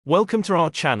Welcome to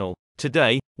our channel.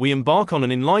 Today, we embark on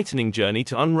an enlightening journey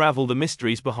to unravel the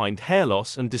mysteries behind hair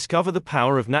loss and discover the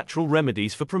power of natural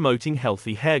remedies for promoting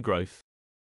healthy hair growth.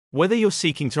 Whether you're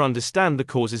seeking to understand the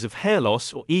causes of hair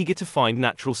loss or eager to find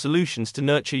natural solutions to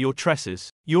nurture your tresses,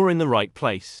 you're in the right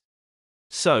place.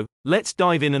 So, let's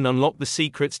dive in and unlock the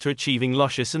secrets to achieving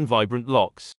luscious and vibrant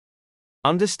locks.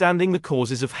 Understanding the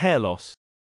causes of hair loss.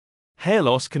 Hair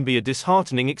loss can be a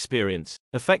disheartening experience,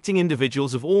 affecting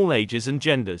individuals of all ages and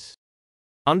genders.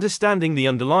 Understanding the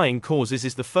underlying causes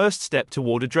is the first step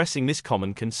toward addressing this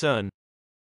common concern.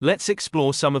 Let's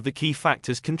explore some of the key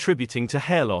factors contributing to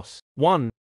hair loss.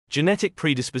 1. Genetic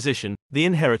predisposition, the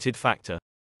inherited factor.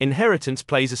 Inheritance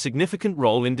plays a significant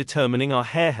role in determining our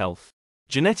hair health.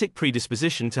 Genetic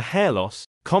predisposition to hair loss,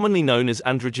 commonly known as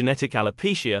androgenetic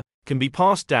alopecia, can be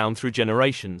passed down through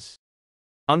generations.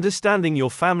 Understanding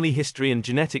your family history and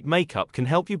genetic makeup can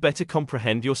help you better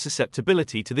comprehend your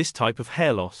susceptibility to this type of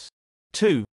hair loss.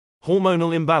 2.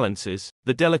 Hormonal imbalances,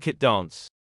 the delicate dance.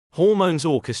 Hormones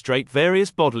orchestrate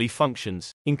various bodily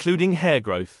functions, including hair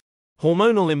growth.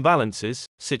 Hormonal imbalances,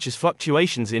 such as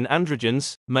fluctuations in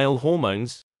androgens, male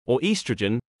hormones, or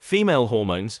estrogen, female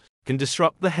hormones, can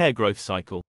disrupt the hair growth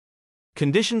cycle.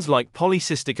 Conditions like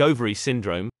polycystic ovary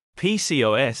syndrome,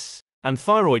 PCOS, and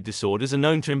thyroid disorders are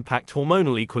known to impact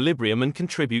hormonal equilibrium and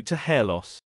contribute to hair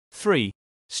loss. 3.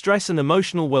 Stress and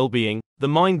emotional well-being, the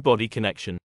mind-body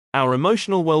connection. Our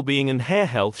emotional well-being and hair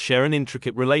health share an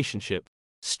intricate relationship.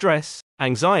 Stress,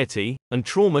 anxiety, and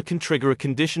trauma can trigger a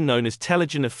condition known as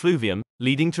telogen effluvium,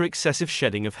 leading to excessive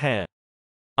shedding of hair.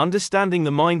 Understanding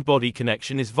the mind-body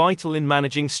connection is vital in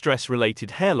managing stress-related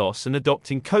hair loss and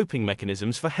adopting coping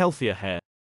mechanisms for healthier hair.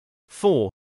 4.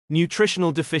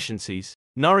 Nutritional deficiencies.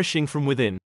 Nourishing from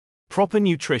within. Proper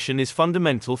nutrition is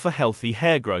fundamental for healthy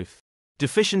hair growth.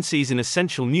 Deficiencies in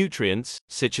essential nutrients,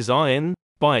 such as iron,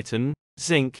 biotin,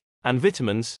 zinc, and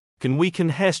vitamins, can weaken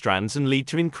hair strands and lead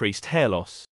to increased hair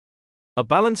loss. A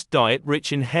balanced diet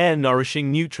rich in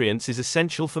hair-nourishing nutrients is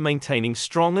essential for maintaining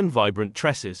strong and vibrant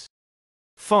tresses.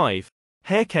 5.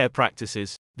 Hair care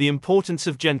practices, the importance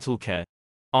of gentle care.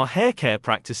 Our hair care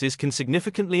practices can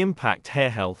significantly impact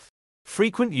hair health.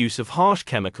 Frequent use of harsh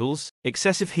chemicals,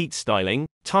 excessive heat styling,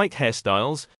 tight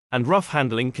hairstyles, and rough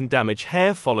handling can damage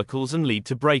hair follicles and lead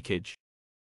to breakage.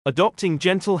 Adopting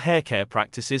gentle hair care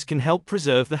practices can help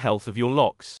preserve the health of your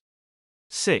locks.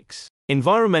 6.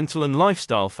 Environmental and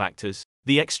lifestyle factors,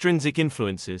 the extrinsic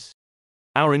influences.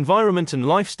 Our environment and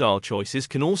lifestyle choices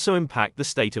can also impact the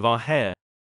state of our hair.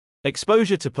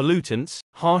 Exposure to pollutants,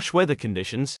 harsh weather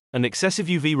conditions, and excessive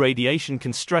UV radiation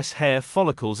can stress hair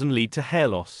follicles and lead to hair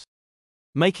loss.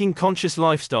 Making conscious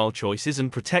lifestyle choices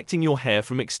and protecting your hair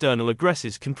from external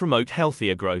aggressors can promote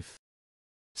healthier growth.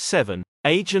 7.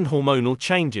 Age and hormonal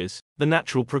changes, the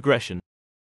natural progression.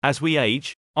 As we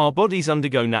age, our bodies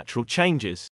undergo natural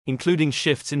changes, including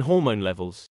shifts in hormone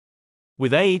levels.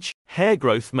 With age, hair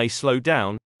growth may slow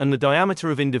down, and the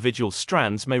diameter of individual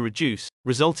strands may reduce,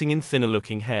 resulting in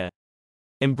thinner-looking hair.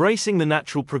 Embracing the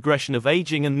natural progression of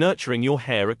aging and nurturing your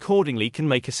hair accordingly can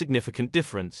make a significant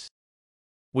difference.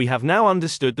 We have now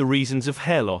understood the reasons of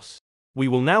hair loss. We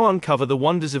will now uncover the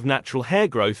wonders of natural hair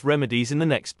growth remedies in the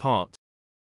next part.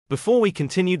 Before we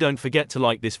continue, don't forget to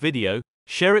like this video,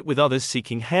 share it with others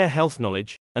seeking hair health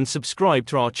knowledge, and subscribe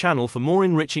to our channel for more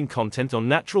enriching content on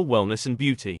natural wellness and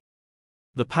beauty.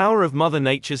 The power of Mother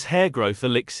Nature's hair growth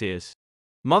elixirs.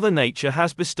 Mother Nature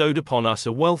has bestowed upon us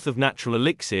a wealth of natural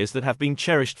elixirs that have been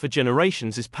cherished for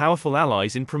generations as powerful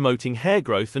allies in promoting hair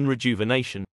growth and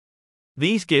rejuvenation.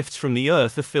 These gifts from the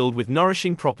earth are filled with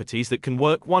nourishing properties that can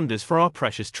work wonders for our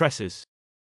precious tresses.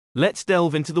 Let's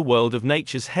delve into the world of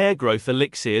nature's hair growth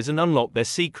elixirs and unlock their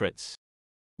secrets.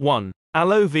 1.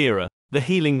 Aloe vera, the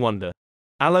healing wonder.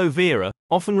 Aloe vera,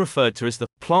 often referred to as the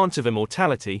plant of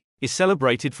immortality, is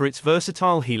celebrated for its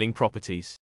versatile healing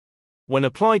properties. When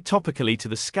applied topically to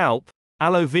the scalp,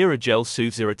 aloe vera gel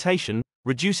soothes irritation,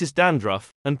 reduces dandruff,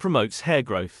 and promotes hair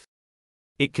growth.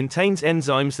 It contains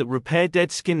enzymes that repair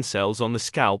dead skin cells on the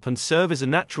scalp and serve as a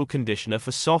natural conditioner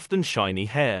for soft and shiny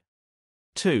hair.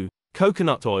 2.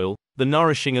 Coconut oil, the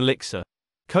nourishing elixir.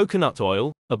 Coconut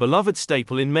oil, a beloved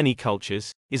staple in many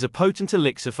cultures, is a potent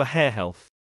elixir for hair health.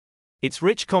 Its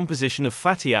rich composition of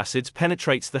fatty acids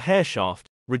penetrates the hair shaft,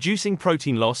 reducing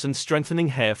protein loss and strengthening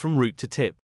hair from root to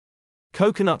tip.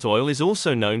 Coconut oil is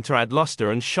also known to add luster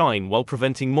and shine while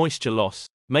preventing moisture loss,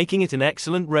 making it an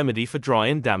excellent remedy for dry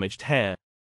and damaged hair.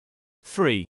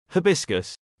 3.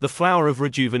 Hibiscus, the flower of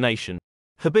rejuvenation.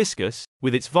 Hibiscus,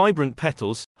 with its vibrant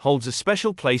petals, holds a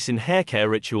special place in hair care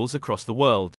rituals across the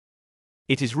world.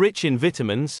 It is rich in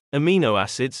vitamins, amino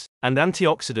acids, and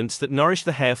antioxidants that nourish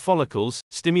the hair follicles,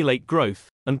 stimulate growth,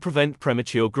 and prevent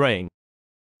premature graying.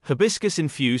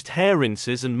 Hibiscus-infused hair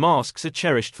rinses and masks are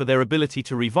cherished for their ability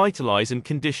to revitalize and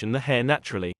condition the hair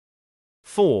naturally.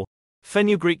 4.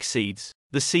 Fenugreek seeds,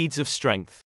 the seeds of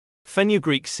strength.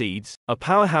 Fenugreek seeds, a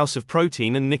powerhouse of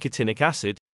protein and nicotinic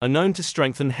acid, are known to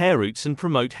strengthen hair roots and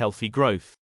promote healthy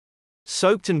growth.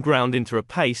 Soaked and ground into a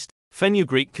paste,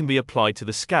 fenugreek can be applied to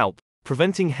the scalp,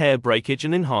 preventing hair breakage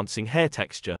and enhancing hair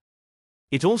texture.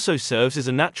 It also serves as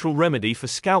a natural remedy for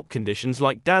scalp conditions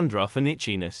like dandruff and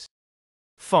itchiness.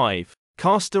 5.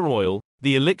 Castor oil,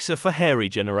 the elixir for hair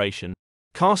regeneration.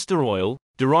 Castor oil,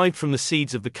 derived from the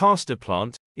seeds of the castor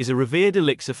plant, is a revered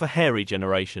elixir for hair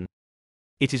regeneration.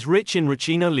 It is rich in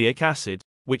ricinoleic acid,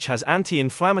 which has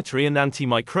anti-inflammatory and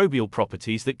antimicrobial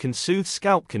properties that can soothe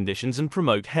scalp conditions and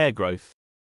promote hair growth.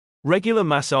 Regular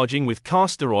massaging with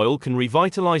castor oil can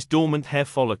revitalize dormant hair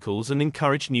follicles and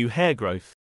encourage new hair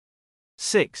growth.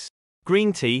 6.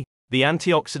 Green tea, the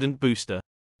antioxidant booster.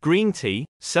 Green tea,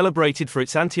 celebrated for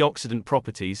its antioxidant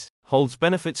properties, holds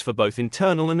benefits for both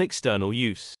internal and external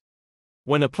use.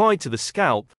 When applied to the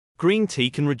scalp, green tea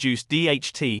can reduce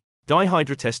DHT,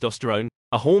 dihydrotestosterone,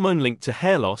 a hormone linked to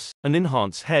hair loss, and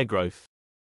enhance hair growth.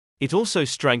 It also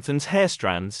strengthens hair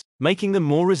strands, making them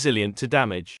more resilient to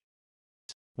damage.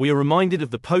 We are reminded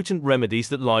of the potent remedies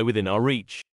that lie within our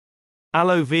reach.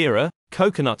 Aloe vera,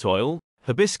 coconut oil,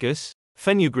 hibiscus,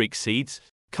 fenugreek seeds,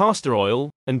 castor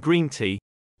oil, and green tea.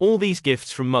 All these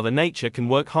gifts from Mother Nature can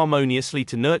work harmoniously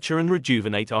to nurture and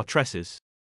rejuvenate our tresses.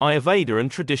 Ayurveda and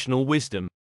traditional wisdom.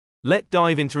 Let's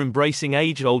dive into embracing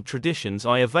age-old traditions.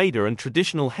 Ayurveda and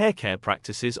traditional hair care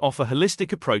practices offer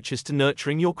holistic approaches to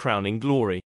nurturing your crowning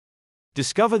glory.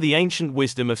 Discover the ancient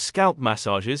wisdom of scalp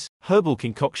massages, herbal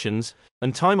concoctions,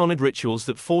 and time-honored rituals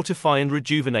that fortify and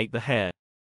rejuvenate the hair.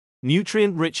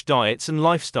 Nutrient-rich diets and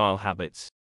lifestyle habits.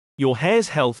 Your hair's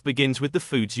health begins with the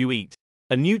foods you eat.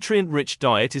 A nutrient-rich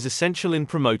diet is essential in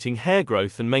promoting hair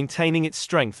growth and maintaining its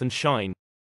strength and shine.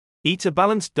 Eat a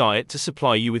balanced diet to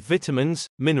supply you with vitamins,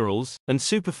 minerals, and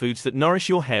superfoods that nourish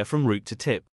your hair from root to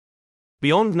tip.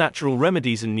 Beyond natural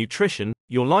remedies and nutrition,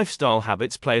 your lifestyle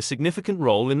habits play a significant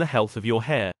role in the health of your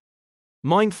hair.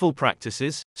 Mindful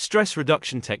practices, stress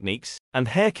reduction techniques, and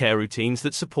hair care routines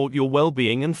that support your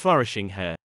well-being and flourishing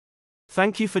hair.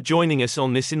 Thank you for joining us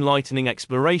on this enlightening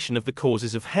exploration of the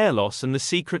causes of hair loss and the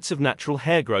secrets of natural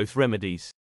hair growth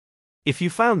remedies. If you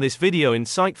found this video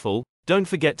insightful, don't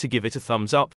forget to give it a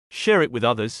thumbs up, share it with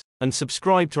others, and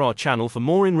subscribe to our channel for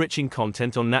more enriching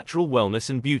content on natural wellness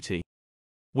and beauty.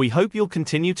 We hope you'll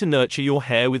continue to nurture your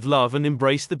hair with love and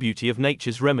embrace the beauty of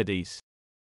nature's remedies.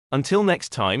 Until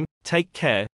next time, take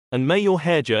care, and may your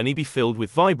hair journey be filled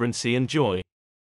with vibrancy and joy.